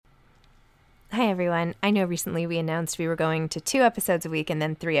Hi, everyone. I know recently we announced we were going to 2 episodes a week and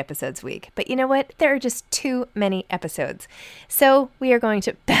then 3 episodes a week. But you know what? There are just too many episodes. So we are going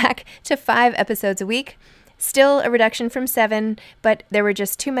back to 5 episodes a week. Still a reduction from 7, but there were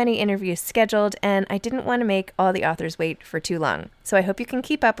just too many interviews scheduled, and I didn't want to make all the authors wait for too long. So I hope you can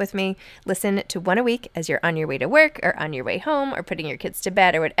keep up with me. Listen to 1 a week as you're on your way to work or on your way home or putting your kids to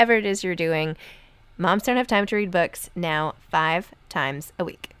bed or whatever it is you're doing. Moms Don't Have Time to Read Books, now 5 times a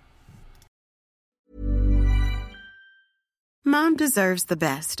week. Mom deserves the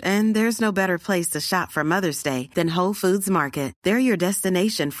best, and there's no better place to shop for Mother's Day than Whole Foods Market. They're your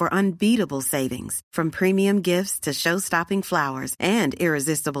destination for unbeatable savings, from premium gifts to show-stopping flowers and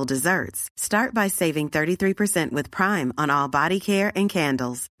irresistible desserts. Start by saving 33% with Prime on all body care and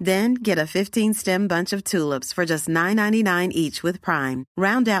candles. Then get a 15-stem bunch of tulips for just $9.99 each with Prime.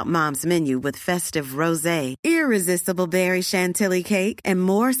 Round out Mom's menu with festive rosé, irresistible berry chantilly cake, and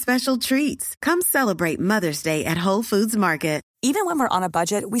more special treats. Come celebrate Mother's Day at Whole Foods Market. Even when we're on a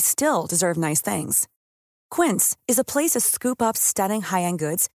budget, we still deserve nice things. Quince is a place to scoop up stunning high-end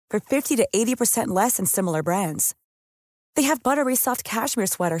goods for 50 to 80% less than similar brands. They have buttery soft cashmere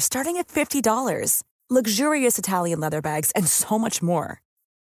sweaters starting at $50, luxurious Italian leather bags, and so much more.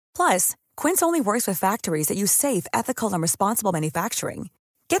 Plus, Quince only works with factories that use safe, ethical, and responsible manufacturing.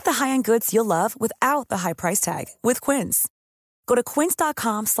 Get the high-end goods you'll love without the high price tag with Quince. Go to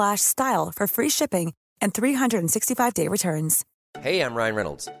quince.com/style for free shipping and 365-day returns. Hey, I'm Ryan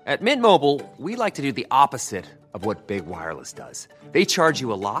Reynolds. At Mint Mobile, we like to do the opposite of what Big Wireless does. They charge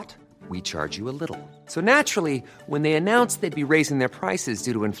you a lot, we charge you a little. So naturally, when they announced they'd be raising their prices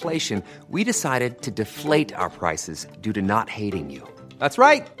due to inflation, we decided to deflate our prices due to not hating you. That's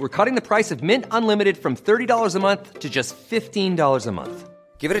right. We're cutting the price of Mint Unlimited from $30 a month to just $15 a month.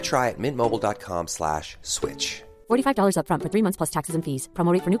 Give it a try at mintmobile.com/switch. $45 up front for 3 months plus taxes and fees.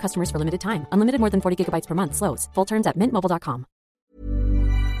 Promo rate for new customers for limited time. Unlimited more than 40 gigabytes per month. Slows full terms at mintmobile.com.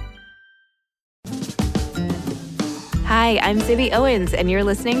 Hi, I'm Zibby Owens, and you're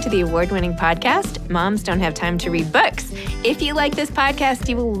listening to the award-winning podcast, Moms Don't Have Time to Read Books. If you like this podcast,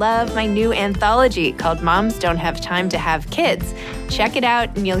 you will love my new anthology called Moms Don't Have Time to Have Kids. Check it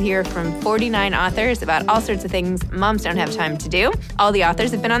out, and you'll hear from 49 authors about all sorts of things moms don't have time to do. All the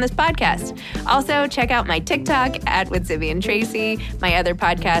authors have been on this podcast. Also, check out my TikTok @with Zibby and Tracy, my other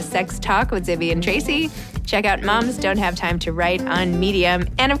podcast, Sex Talk with Zibby and Tracy. Check out Moms Don't Have Time to Write on Medium.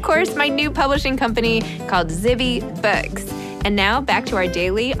 And of course, my new publishing company called Zibby Books. And now back to our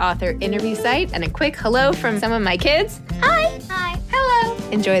daily author interview site and a quick hello from some of my kids. Hi. Hi. Hello.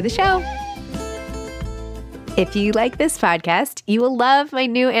 Enjoy the show. If you like this podcast, you will love my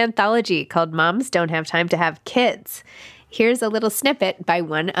new anthology called Moms Don't Have Time to Have Kids. Here's a little snippet by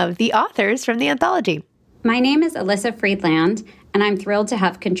one of the authors from the anthology. My name is Alyssa Friedland, and I'm thrilled to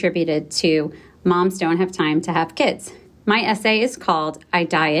have contributed to Moms Don't Have Time to Have Kids. My essay is called I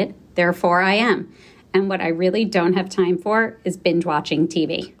Diet, Therefore I Am, and what I really don't have time for is binge watching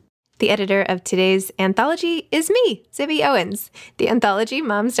TV. The editor of today's anthology is me, Zibby Owens. The anthology,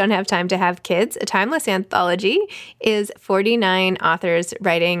 Moms Don't Have Time to Have Kids, a timeless anthology, is 49 authors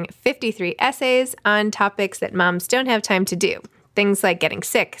writing 53 essays on topics that moms don't have time to do. Things like getting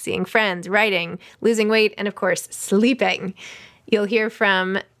sick, seeing friends, writing, losing weight, and of course, sleeping. You'll hear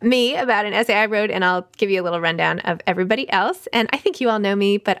from me about an essay I wrote, and I'll give you a little rundown of everybody else. And I think you all know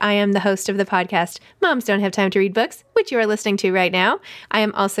me, but I am the host of the podcast, Moms Don't Have Time to Read Books, which you are listening to right now. I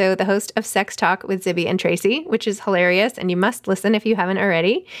am also the host of Sex Talk with Zibby and Tracy, which is hilarious, and you must listen if you haven't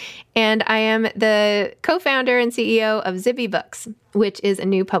already. And I am the co-founder and CEO of Zibby Books, which is a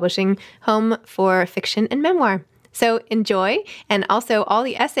new publishing home for fiction and memoir. So enjoy. And also, all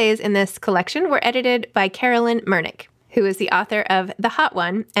the essays in this collection were edited by Carolyn Mernick, who is the author of The Hot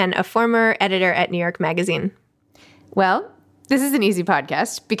One and a former editor at New York Magazine. Well, this is an easy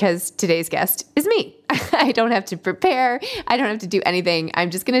podcast because today's guest is me. I don't have to prepare. I don't have to do anything.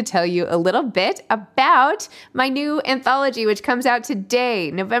 I'm just going to tell you a little bit about my new anthology, which comes out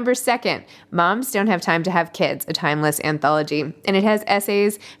today, November 2nd. Moms Don't Have Time to Have Kids, a timeless anthology. And it has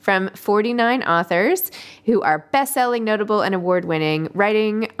essays from 49 authors who are best-selling, notable, and award-winning,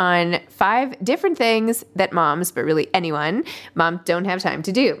 writing on 5 different things that moms, but really anyone, don't have time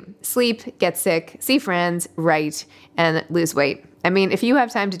to do. Sleep, get sick, see friends, write, and lose weight. I mean, if you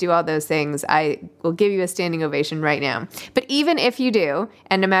have time to do all those things, I will give you a standing ovation right now. But even if you do,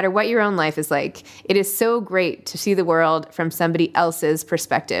 and no matter what your own life is like, it is so great to see the world from somebody else's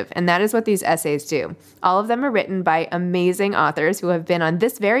perspective. And that is what these essays do. All of them are written by amazing authors who have been on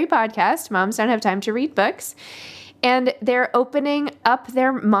this very podcast, Moms Don't Have Time to Read Books. And they're opening up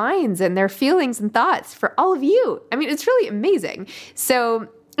their minds and their feelings and thoughts for all of you. I mean, it's really amazing. So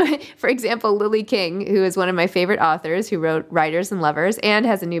For example, Lily King, who is one of my favorite authors, who wrote Writers and Lovers and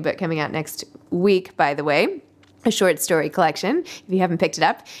has a new book coming out next week, by the way, a short story collection, if you haven't picked it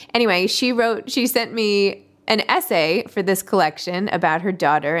up. Anyway, she sent me an essay for this collection about her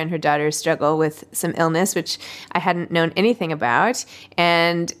daughter and her daughter's struggle with some illness, which I hadn't known anything about.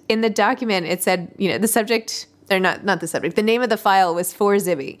 And in the document, it said, the subject, or not the subject, the name of the file was for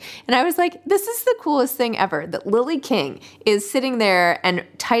Zibby. And I was like, this is the coolest thing ever, that Lily King is sitting there and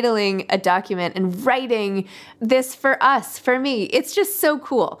titling a document and writing this for us, for me. It's just so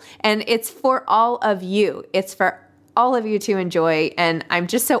cool. And it's for all of you. It's for all of you to enjoy. And I'm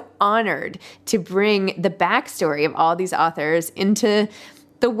just so honored to bring the backstory of all these authors into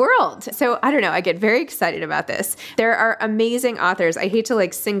the world. So I don't know, I get very excited about this. There are amazing authors. I hate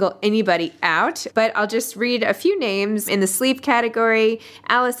to single anybody out, but I'll just read a few names. In the sleep category,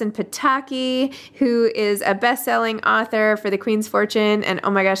 Alison Pataki, who is a best-selling author for The Queen's Fortune. And oh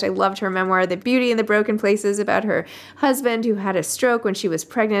my gosh, I loved her memoir, The Beauty and the Broken Places, about her husband who had a stroke when she was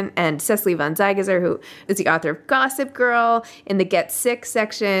pregnant. And Cecily von Ziegesar, who is the author of Gossip Girl. In the Get Sick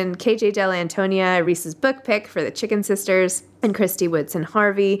section, KJ Della Antonia, Reese's book pick for The Chicken Sisters. And Christy Woodson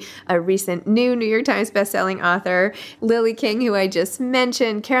Harvey, a recent New York Times bestselling author. Lily King, who I just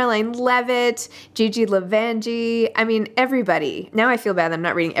mentioned. Caroline Levitt, Gigi Lavangi. I mean, everybody. Now I feel bad I'm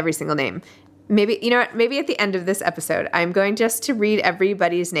not reading every single name. Maybe, you know what? Maybe at the end of this episode, I'm going just to read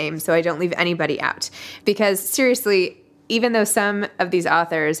everybody's name so I don't leave anybody out. Because seriously, even though some of these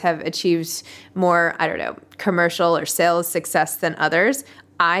authors have achieved more, commercial or sales success than others,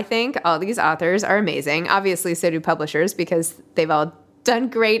 I think all these authors are amazing. Obviously, so do publishers, because they've all done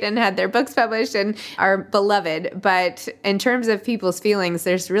great and had their books published and are beloved. But in terms of people's feelings,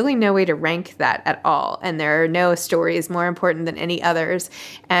 there's really no way to rank that at all. And there are no stories more important than any others.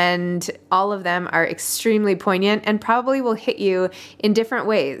 And all of them are extremely poignant and probably will hit you in different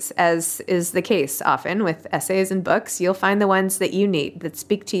ways, as is the case often with essays and books. You'll find the ones that you need, that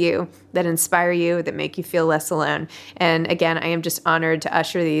speak to you, that inspire you, that make you feel less alone. And again, I am just honored to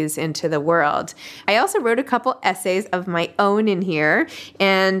usher these into the world. I also wrote a couple essays of my own in here,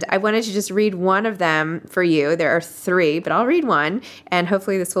 and I wanted to just read one of them for you. There are 3, but I'll read one, and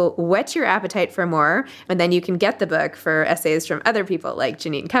hopefully this will whet your appetite for more. And then you can get the book for essays from other people like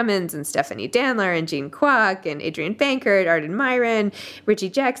Janine Cummins and Stephanie Danler and Jean Kwok and Adrienne Bankert, Arden Myron, Richie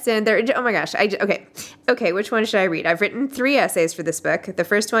Jackson. Oh my gosh. Okay, which one should I read? I've written 3 essays for this book. The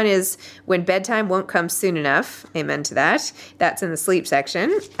first one is When Bedtime Won't Come Soon Enough. Amen to that. That's in the sleep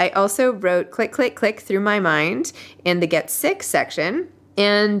section. I also wrote Click, Click, Click Through My Mind in the Get Sick section.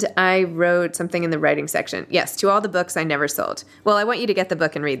 And I wrote something in the writing section. Yes, To All the Books I Never Sold. Well, I want you to get the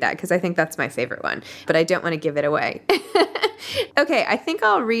book and read that, because I think that's my favorite one. But I don't want to give it away. Okay, I think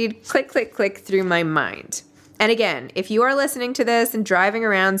I'll read Click, Click, Click Through My Mind. And again, if you are listening to this and driving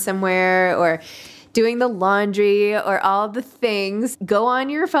around somewhere or doing the laundry or all the things, go on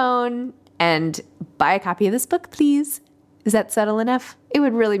your phone and buy a copy of this book, please. Is that subtle enough? It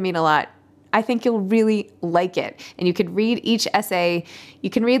would really mean a lot. I think you'll really like it. And you could read each essay. You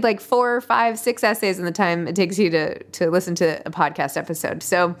can read 4, 5, 6 essays in the time it takes you to listen to a podcast episode.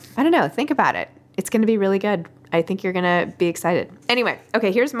 So I don't know. Think about it. It's going to be really good. I think you're going to be excited. Anyway,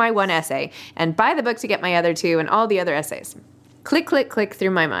 okay, here's my one essay. And buy the book to get my other 2 and all the other essays. Click, click, click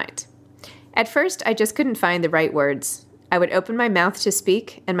through my mind. At first, I just couldn't find the right words. I would open my mouth to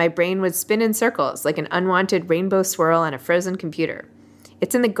speak, and my brain would spin in circles like an unwanted rainbow swirl on a frozen computer.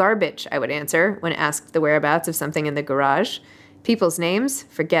 It's in the garbage, I would answer when asked the whereabouts of something in the garage. People's names?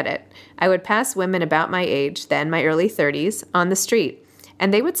 Forget it. I would pass women about my age, then my early 30s, on the street,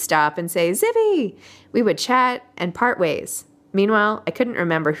 and they would stop and say, Zibby! We would chat and part ways. Meanwhile, I couldn't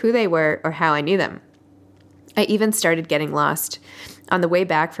remember who they were or how I knew them. I even started getting lost. On the way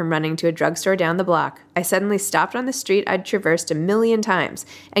back from running to a drugstore down the block, I suddenly stopped on the street I'd traversed 1,000,000 times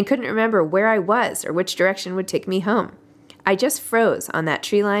and couldn't remember where I was or which direction would take me home. I just froze on that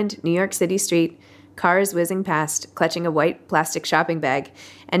tree-lined New York City street, cars whizzing past, clutching a white plastic shopping bag,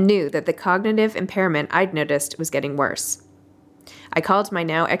 and knew that the cognitive impairment I'd noticed was getting worse. I called my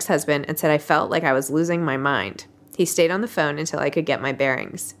now ex-husband and said I felt like I was losing my mind. He stayed on the phone until I could get my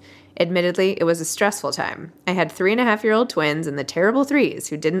bearings. Admittedly, it was a stressful time. I had 3.5-year-old twins in the terrible 3s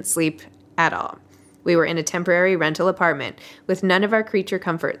who didn't sleep at all. We were in a temporary rental apartment with none of our creature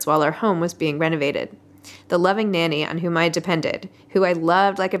comforts while our home was being renovated. The loving nanny on whom I depended, who I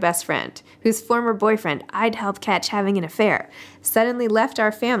loved like a best friend, whose former boyfriend I'd helped catch having an affair, suddenly left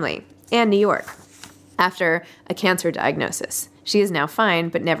our family and New York after a cancer diagnosis. She is now fine,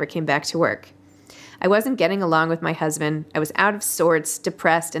 but never came back to work. I wasn't getting along with my husband. I was out of sorts,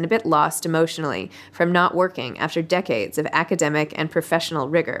 depressed, and a bit lost emotionally from not working after decades of academic and professional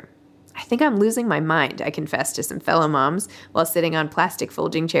rigor. I think I'm losing my mind, I confessed to some fellow moms while sitting on plastic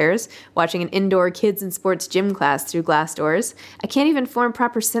folding chairs, watching an indoor kids and sports gym class through glass doors. I can't even form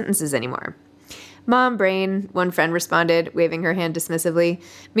proper sentences anymore. Mom brain, one friend responded, waving her hand dismissively.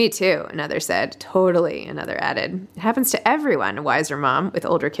 Me too, another said. Totally, another added. It happens to everyone, a wiser mom with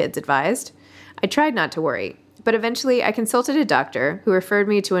older kids advised. I tried not to worry, but eventually I consulted a doctor who referred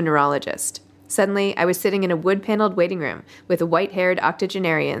me to a neurologist. Suddenly, I was sitting in a wood-paneled waiting room with white-haired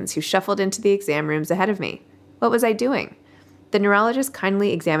octogenarians who shuffled into the exam rooms ahead of me. What was I doing? The neurologist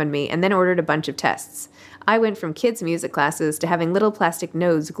kindly examined me and then ordered a bunch of tests. I went from kids' music classes to having little plastic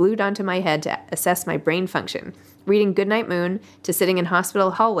nodes glued onto my head to assess my brain function, reading Goodnight Moon to sitting in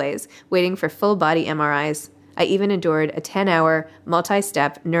hospital hallways waiting for full-body MRIs. I even endured a 10-hour,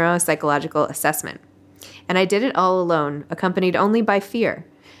 multi-step neuropsychological assessment. And I did it all alone, accompanied only by fear.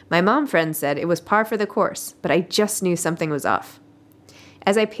 My mom friend said it was par for the course, but I just knew something was off.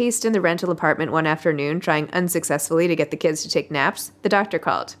 As I paced in the rental apartment one afternoon, trying unsuccessfully to get the kids to take naps, the doctor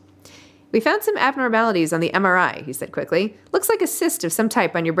called. We found some abnormalities on the MRI, he said quickly. Looks like a cyst of some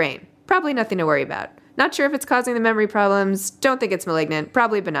type on your brain. Probably nothing to worry about. Not sure if it's causing the memory problems. Don't think it's malignant.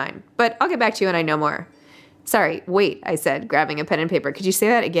 Probably benign. But I'll get back to you when I know more. Sorry, wait, I said, grabbing a pen and paper. Could you say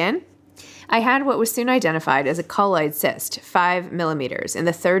that again? I had what was soon identified as a colloid cyst, 5 millimeters, in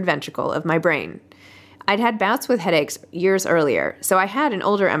the third ventricle of my brain. I'd had bouts with headaches years earlier, so I had an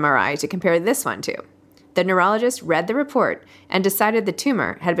older MRI to compare this one to. The neurologist read the report and decided the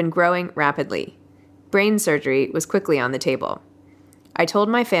tumor had been growing rapidly. Brain surgery was quickly on the table. I told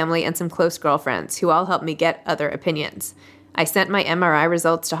my family and some close girlfriends, who all helped me get other opinions. I sent my MRI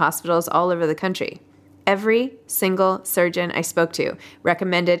results to hospitals all over the country. Every single surgeon I spoke to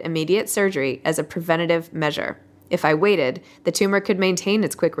recommended immediate surgery as a preventative measure. If I waited, the tumor could maintain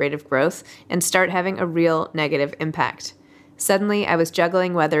its quick rate of growth and start having a real negative impact. Suddenly, I was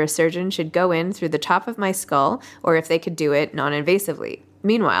juggling whether a surgeon should go in through the top of my skull or if they could do it non-invasively.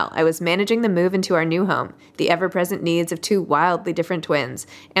 Meanwhile, I was managing the move into our new home, the ever-present needs of 2 wildly different twins,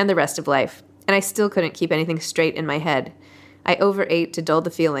 and the rest of life, and I still couldn't keep anything straight in my head. I overate to dull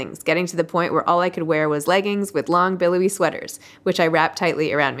the feelings, getting to the point where all I could wear was leggings with long, billowy sweaters, which I wrapped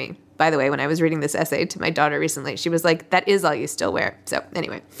tightly around me. By the way, when I was reading this essay to my daughter recently, she was like, that is all you still wear. So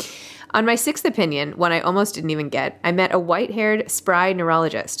anyway, on my 6th opinion, one I almost didn't even get, I met a white-haired, spry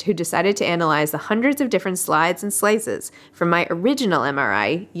neurologist who decided to analyze the hundreds of different slides and slices from my original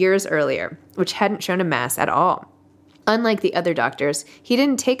MRI years earlier, which hadn't shown a mass at all. Unlike the other doctors, he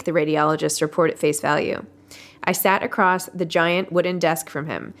didn't take the radiologist's report at face value. I sat across the giant wooden desk from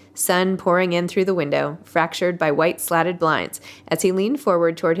him, sun pouring in through the window, fractured by white slatted blinds, as he leaned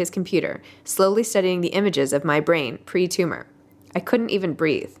forward toward his computer, slowly studying the images of my brain pre-tumor. I couldn't even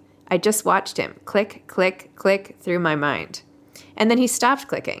breathe. I just watched him click, click, click through my mind. And then he stopped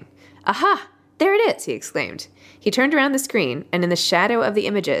clicking. Aha! There it is, he exclaimed. He turned around the screen, and in the shadow of the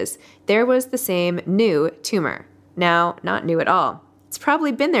images, there was the same new tumor. Now, not new at all. It's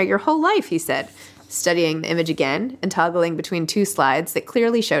probably been there your whole life, he said, studying the image again and toggling between 2 slides that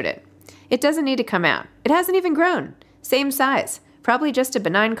clearly showed it. It doesn't need to come out. It hasn't even grown. Same size. Probably just a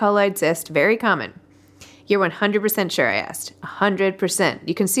benign colloid cyst, very common. You're 100% sure, I asked. 100%.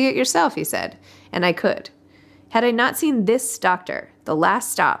 You can see it yourself, he said. And I could. Had I not seen this doctor, the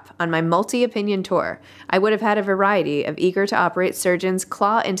last stop on my multi-opinion tour, I would have had a variety of eager-to-operate surgeons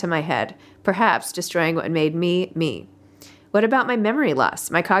claw into my head, perhaps destroying what made me, me. What about my memory loss,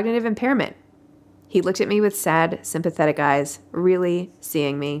 my cognitive impairment? He looked at me with sad, sympathetic eyes, really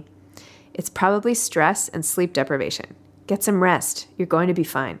seeing me. It's probably stress and sleep deprivation. Get some rest. You're going to be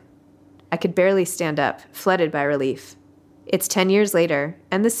fine. I could barely stand up, flooded by relief. It's 10 years later,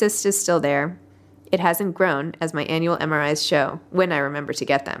 and the cyst is still there. It hasn't grown, as my annual MRIs show, when I remember to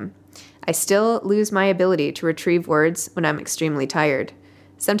get them. I still lose my ability to retrieve words when I'm extremely tired.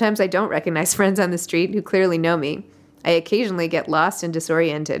 Sometimes I don't recognize friends on the street who clearly know me. I occasionally get lost and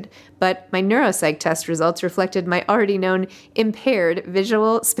disoriented, but my neuropsych test results reflected my already known impaired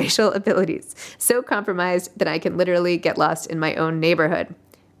visual spatial abilities, so compromised that I can literally get lost in my own neighborhood.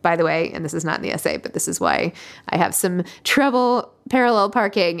 By the way, and this is not in the essay, but this is why I have some trouble parallel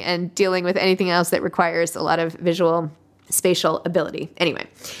parking and dealing with anything else that requires a lot of visual spatial ability. Anyway,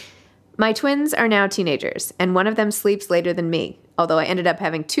 my twins are now teenagers, and one of them sleeps later than me, although I ended up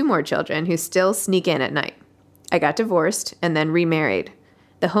having 2 more children who still sneak in at night. I got divorced and then remarried.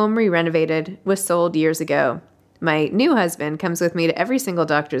 The home we renovated was sold years ago. My new husband comes with me to every single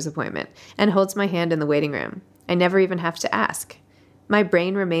doctor's appointment and holds my hand in the waiting room. I never even have to ask. My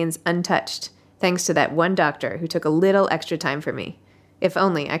brain remains untouched. thanks to that one doctor who took a little extra time for me. If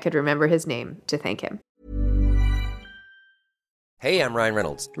only I could remember his name to thank him. Hey, I'm Ryan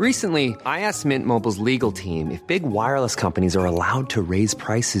Reynolds. Recently, I asked Mint Mobile's legal team if big wireless companies are allowed to raise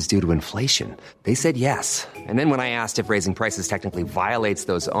prices due to inflation. They said yes. And then when I asked if raising prices technically violates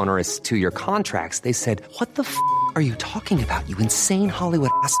those onerous two-year contracts, they said, "What the f*** are you talking about, you insane Hollywood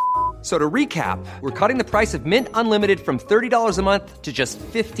ass?" So to recap, we're cutting the price of Mint Unlimited from $30 a month to just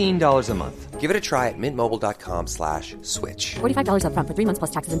 $15 a month. Give it a try at mintmobile.com/switch. $45 up front for 3 months plus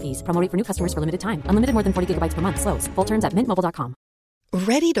taxes and fees. Promo rate for new customers for limited time. Unlimited more than 40 gigabytes per month. Slows full terms at mintmobile.com.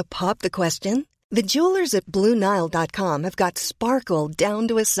 Ready to pop the question? The jewelers at BlueNile.com have got sparkle down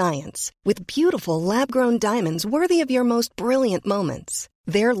to a science with beautiful lab-grown diamonds worthy of your most brilliant moments.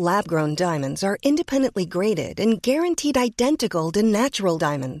 Their lab-grown diamonds are independently graded and guaranteed identical to natural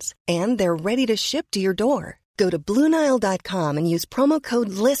diamonds, and they're ready to ship to your door. Go to BlueNile.com and use promo code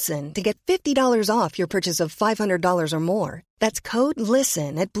LISTEN to get $50 off your purchase of $500 or more. That's code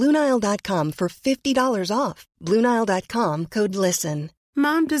LISTEN at BlueNile.com for $50 off. BlueNile.com, code LISTEN.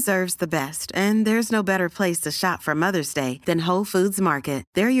 Mom deserves the best, and there's no better place to shop for Mother's Day than Whole Foods Market.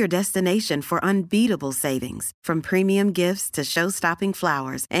 They're your destination for unbeatable savings, from premium gifts to show-stopping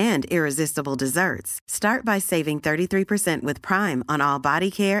flowers and irresistible desserts. Start by saving 33% with Prime on all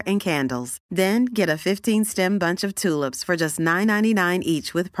body care and candles. Then get a 15-stem bunch of tulips for just $9.99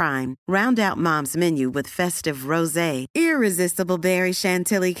 each with Prime. Round out Mom's menu with festive rosé, irresistible berry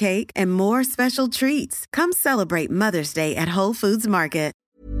chantilly cake, and more special treats. Come celebrate Mother's Day at Whole Foods Market.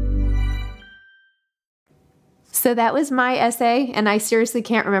 So that was my essay, and I seriously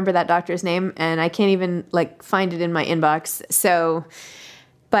can't remember that doctor's name, and I can't even find it in my inbox.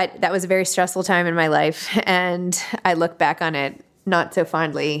 But that was a very stressful time in my life, and I look back on it not so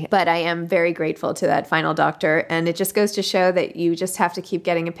fondly, but I am very grateful to that final doctor. And it just goes to show that you just have to keep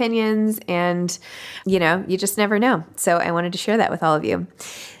getting opinions, and you just never know. So I wanted to share that with all of you.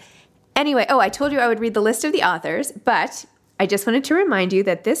 Anyway, I told you I would read the list of the authors, but I just wanted to remind you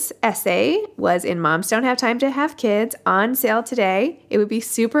that this essay was in Moms Don't Have Time to Have Kids on sale today. It would be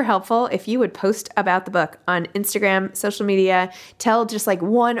super helpful if you would post about the book on Instagram, social media, tell just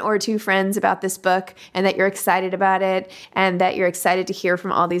one or two friends about this book and that you're excited about it and that you're excited to hear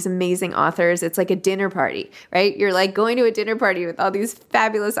from all these amazing authors. It's like a dinner party, right? You're going to a dinner party with all these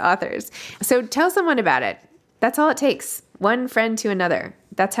fabulous authors. So tell someone about it. That's all it takes. One friend to another.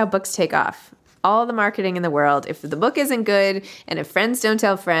 That's how books take off. All the marketing in the world. If the book isn't good and if friends don't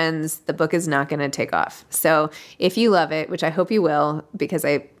tell friends, the book is not going to take off. So if you love it, which I hope you will, because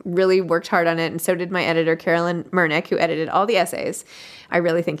I really worked hard on it, and so did my editor, Carolyn Murnick, who edited all the essays, I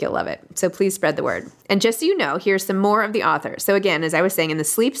really think you'll love it. So please spread the word. And just so you know, here's some more of the authors. So again, as I was saying, in the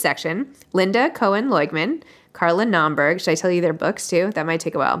sleep section, Linda Cohen-Loigman, Carla Naumburg. Should I tell you their books too? That might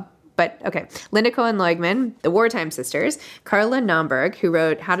take a while. But okay, Linda Cohen-Loigman, the Wartime Sisters, Carla Naumburg, who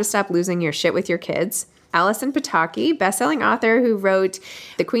wrote How to Stop Losing Your Shit with Your Kids, Allison Pataki, bestselling author who wrote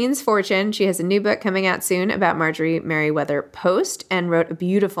The Queen's Fortune. She has a new book coming out soon about Marjorie Merriweather Post, and wrote a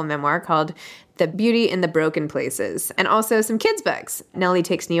beautiful memoir called The Beauty in the Broken Places, and also some kids' books, Nellie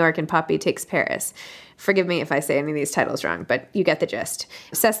Takes New York and Poppy Takes Paris. Forgive me if I say any of these titles wrong, but you get the gist.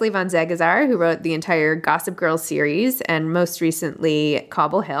 Cecily von Zegazar, who wrote the entire Gossip Girl series, and most recently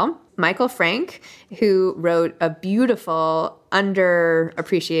Cobble Hill. Michael Frank, who wrote a beautiful,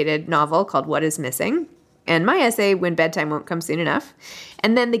 underappreciated novel called What is Missing, and my essay, When Bedtime Won't Come Soon Enough.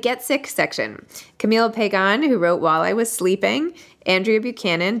 And then the Get Sick section. Camille Pagan, who wrote While I Was Sleeping, Andrea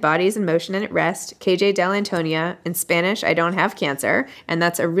Buchanan, Bodies in Motion and at Rest, KJ Del Antonia, in Spanish, I Don't Have Cancer. And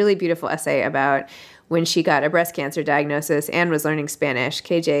that's a really beautiful essay about when she got a breast cancer diagnosis and was learning Spanish.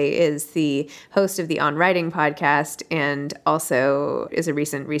 KJ is the host of the On Writing podcast and also is a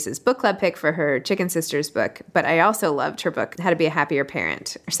recent Reese's Book Club pick for her Chicken Sisters book. But I also loved her book, How to Be a Happier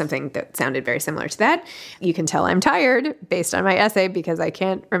Parent, or something that sounded very similar to that. You can tell I'm tired based on my essay because I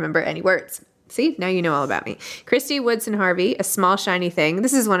can't remember any words. See, now you know all about me. Christy Woodson Harvey, A Small Shiny Thing.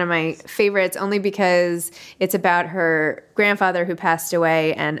 This is one of my favorites only because it's about her grandfather who passed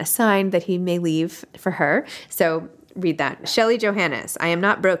away and a sign that he may leave for her. So read that. Shelley Johannes, I Am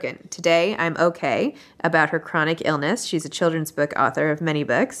Not Broken. Today, I'm Okay, about her chronic illness. She's a children's book author of many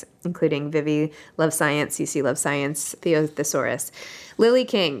books, including Vivi Loves Science, Cece Loves Science, Theo Thesaurus. Lily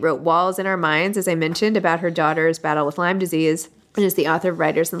King wrote Walls in Our Minds, as I mentioned, about her daughter's battle with Lyme disease, and is the author of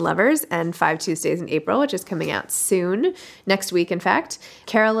Writers and Lovers and 5 Tuesdays in April, which is coming out soon, next week, in fact.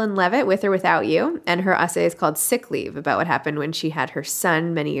 Carolyn Levitt, With or Without You, and her essay is called Sick Leave, about what happened when she had her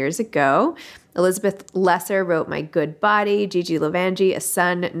son many years ago. Elizabeth Lesser wrote My Good Body. Gigi Lavangi, A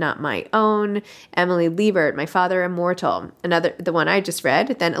Son Not My Own. Emily Liebert, My Father Immortal. The one I just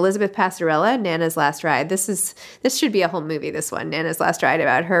read. Then Elizabeth Passarella, Nana's Last Ride. This should be a whole movie, this one, Nana's Last Ride,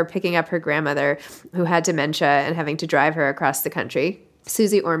 about her picking up her grandmother who had dementia and having to drive her across the country.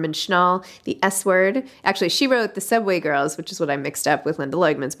 Susie Orman Schnall, The S Word. Actually, she wrote The Subway Girls, which is what I mixed up with Linda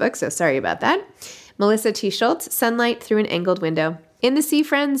Leugman's book, so sorry about that. Melissa T. Schultz, Sunlight Through an Angled Window. In the See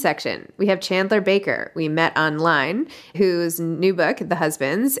Friends section, we have Chandler Baker, we met online, whose new book, The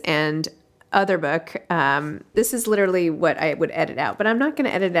Husbands, and other book, this is literally what I would edit out, but I'm not going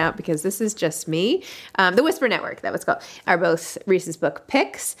to edit it out because this is just me. The Whisper Network, that was called, are both Reese's book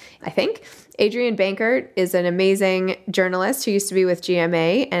picks, I think. Adrienne Bankert is an amazing journalist who used to be with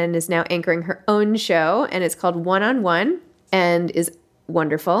GMA and is now anchoring her own show, and it's called One on One and is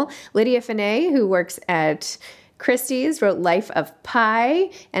wonderful. Lydia Finet, who works at Christie's, wrote Life of Pi,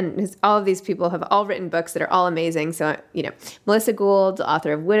 and all of these people have all written books that are all amazing. So, Melissa Gould,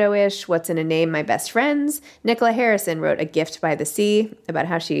 author of Widowish, What's in a Name, My Best Friends. Nicola Harrison wrote A Gift by the Sea, about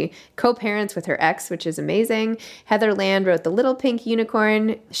how she co-parents with her ex, which is amazing. Heather Land wrote The Little Pink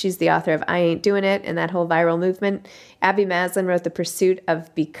Unicorn. She's the author of I Ain't Doing It and that whole viral movement. Abby Maslin wrote The Pursuit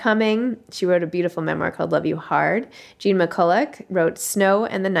of Becoming. She wrote a beautiful memoir called Love You Hard. Jean McCulloch wrote Snow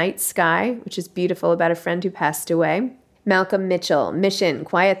and the Night Sky, which is beautiful, about a friend who passed away. Malcolm Mitchell, Mission,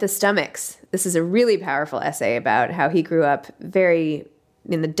 Quiet the Stomachs. This is a really powerful essay about how he grew up very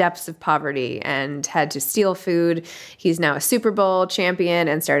in the depths of poverty and had to steal food. He's now a Super Bowl champion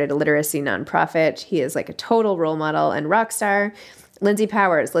and started a literacy nonprofit. He is like a total role model and rock star. Lindsay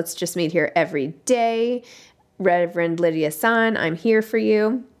Powers, Let's Just Meet Here Every Day. Reverend Lydia San, I'm Here for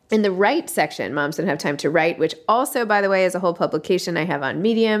You. In the Write section, Moms Don't Have Time to Write, which also, by the way, is a whole publication I have on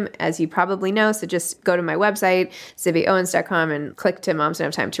Medium, as you probably know. So just go to my website, zibbyowens.com, and click to Moms Don't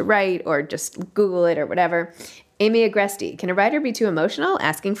Have Time to Write, or just Google it or whatever. Amy Agresti, Can a Writer Be Too Emotional?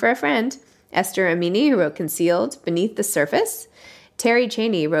 Asking for a Friend. Esther Amini, who wrote Concealed, Beneath the Surface. Terry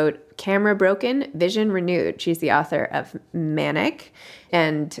Cheney wrote Camera Broken, Vision Renewed. She's the author of Manic.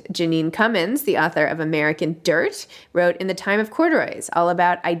 And Janine Cummins, the author of American Dirt, wrote In the Time of Corduroys, all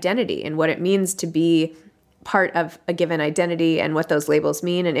about identity and what it means to be part of a given identity and what those labels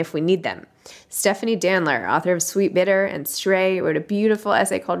mean and if we need them. Stephanie Dandler, author of Sweet Bitter and Stray, wrote a beautiful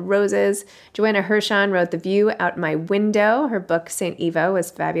essay called Roses. Joanna Hirshon wrote The View Out My Window. Her book, St. Eva, was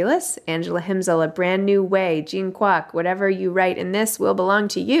fabulous. Angela Himzel, A Brand New Way. Jean Kwok, Whatever You Write in This Will Belong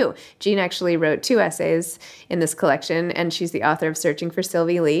to You. Jean actually wrote 2 essays in this collection, and she's the author of Searching for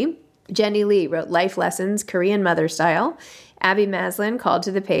Sylvie Lee. Jenny Lee wrote Life Lessons, Korean Mother Style. Abby Maslin, Called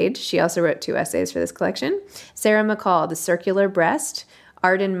to the Page. She also wrote 2 essays for this collection. Sarah McCall, The Circular Breast.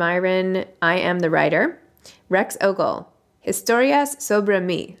 Arden Myron, I Am the Writer. Rex Ogle, Historias sobre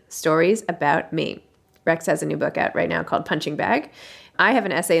mí, Stories About Me. Rex has a new book out right now called Punching Bag. I have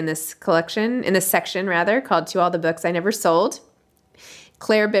an essay in this section, called To All the Books I Never Sold.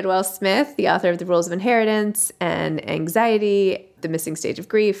 Claire Bidwell Smith, the author of The Rules of Inheritance and Anxiety, The Missing Stage of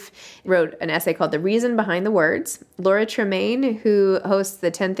Grief, wrote an essay called The Reason Behind the Words. Laura Tremaine, who hosts the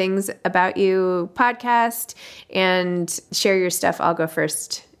 10 Things About You podcast and Share Your Stuff, I'll Go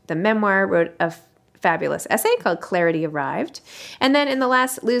First, the memoir, wrote a fabulous essay called Clarity Arrived. And then in the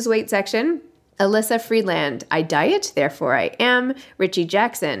last Lose Weight section, Alyssa Friedland, I Diet, Therefore I Am. Richie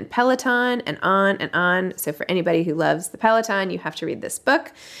Jackson, Peloton, and on and on. So for anybody who loves the Peloton, you have to read this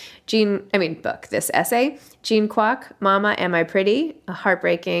book. This essay. Jean Kwok, Mama, Am I Pretty? A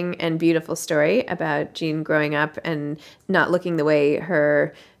heartbreaking and beautiful story about Jean growing up and not looking the way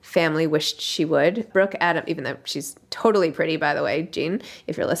her family wished she would. Brooke Adams, even though she's totally pretty, by the way, Jean,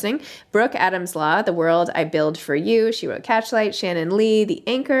 if you're listening. Brooke Adams Law, The World I Build for You. She wrote Catchlight. Shannon Lee, The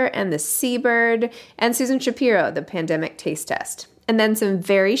Anchor and the Seabird. And Susan Shapiro, The Pandemic Taste Test. And then some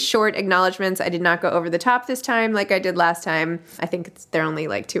very short acknowledgments. I did not go over the top this time like I did last time. I think they're only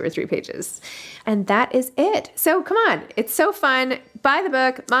like 2 or 3 pages. And that is it. So come on. It's so fun. Buy the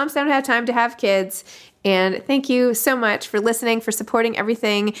book. Moms Don't Have Time to Have Kids. And thank you so much for listening, for supporting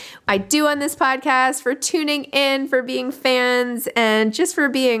everything I do on this podcast, for tuning in, for being fans, and just for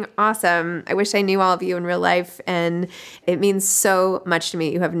being awesome. I wish I knew all of you in real life, and it means so much to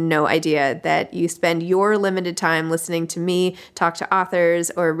me. You have no idea that you spend your limited time listening to me talk to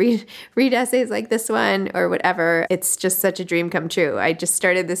authors or read essays like this one or whatever. It's just such a dream come true. I just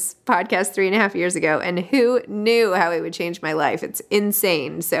started this podcast 3.5 years ago, and who knew how it would change my life? It's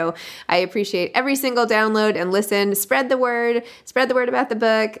insane. So I appreciate every single download and listen. Spread the word about the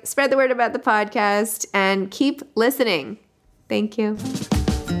book, spread the word about the podcast, and keep listening. Thank you.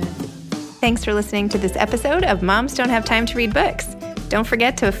 Thanks for listening to this episode of Moms Don't Have Time to Read Books. Don't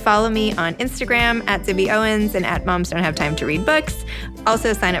forget to follow me on Instagram at Zibby Owens and at Moms Don't Have Time to Read Books.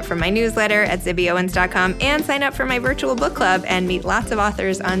 Also sign up for my newsletter at zibbyowens.com and sign up for my virtual book club and meet lots of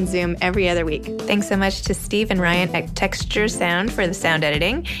authors on Zoom every other week. Thanks so much to Steve and Ryan at Texture Sound for the sound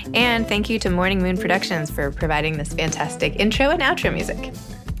editing. And thank you to Morning Moon Productions for providing this fantastic intro and outro music.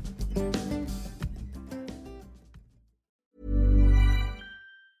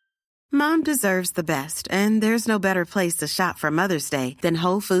 Mom deserves the best, and there's no better place to shop for Mother's Day than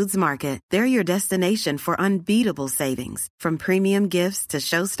Whole Foods Market. They're your destination for unbeatable savings, from premium gifts to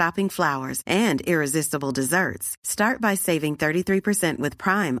show-stopping flowers and irresistible desserts. Start by saving 33% with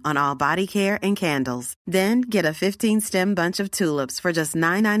Prime on all body care and candles. Then get a 15-stem bunch of tulips for just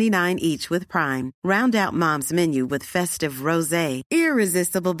 $9.99 each with Prime. Round out Mom's menu with festive rosé,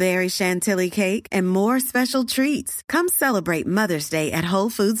 irresistible berry chantilly cake, and more special treats. Come celebrate Mother's Day at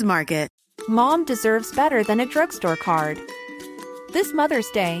Whole Foods Market. Mom deserves better than a drugstore card. This Mother's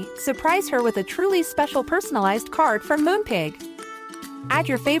Day, surprise her with a truly special personalized card from Moonpig. Add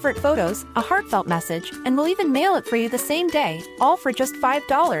your favorite photos, a heartfelt message, and we'll even mail it for you the same day, all for just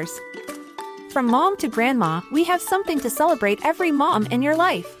 $5. From mom to grandma, we have something to celebrate every mom in your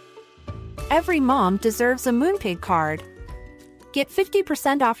life. Every mom deserves a Moonpig card. Get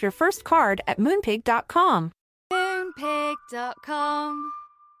 50% off your first card at moonpig.com. Moonpig.com.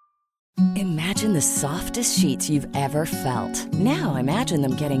 Imagine the softest sheets you've ever felt. Now imagine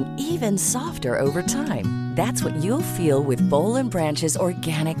them getting even softer over time. That's what you'll feel with Boll & Branch's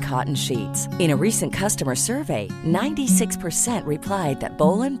organic cotton sheets. In a recent customer survey, 96% replied that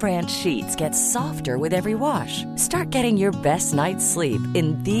Boll & Branch sheets get softer with every wash. Start getting your best night's sleep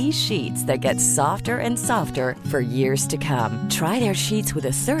in these sheets that get softer and softer for years to come. Try their sheets with a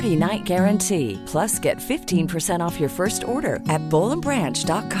 30-night guarantee. Plus, get 15% off your first order at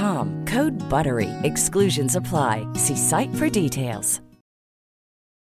bollandbranch.com. Code BUTTERY. Exclusions apply. See site for details.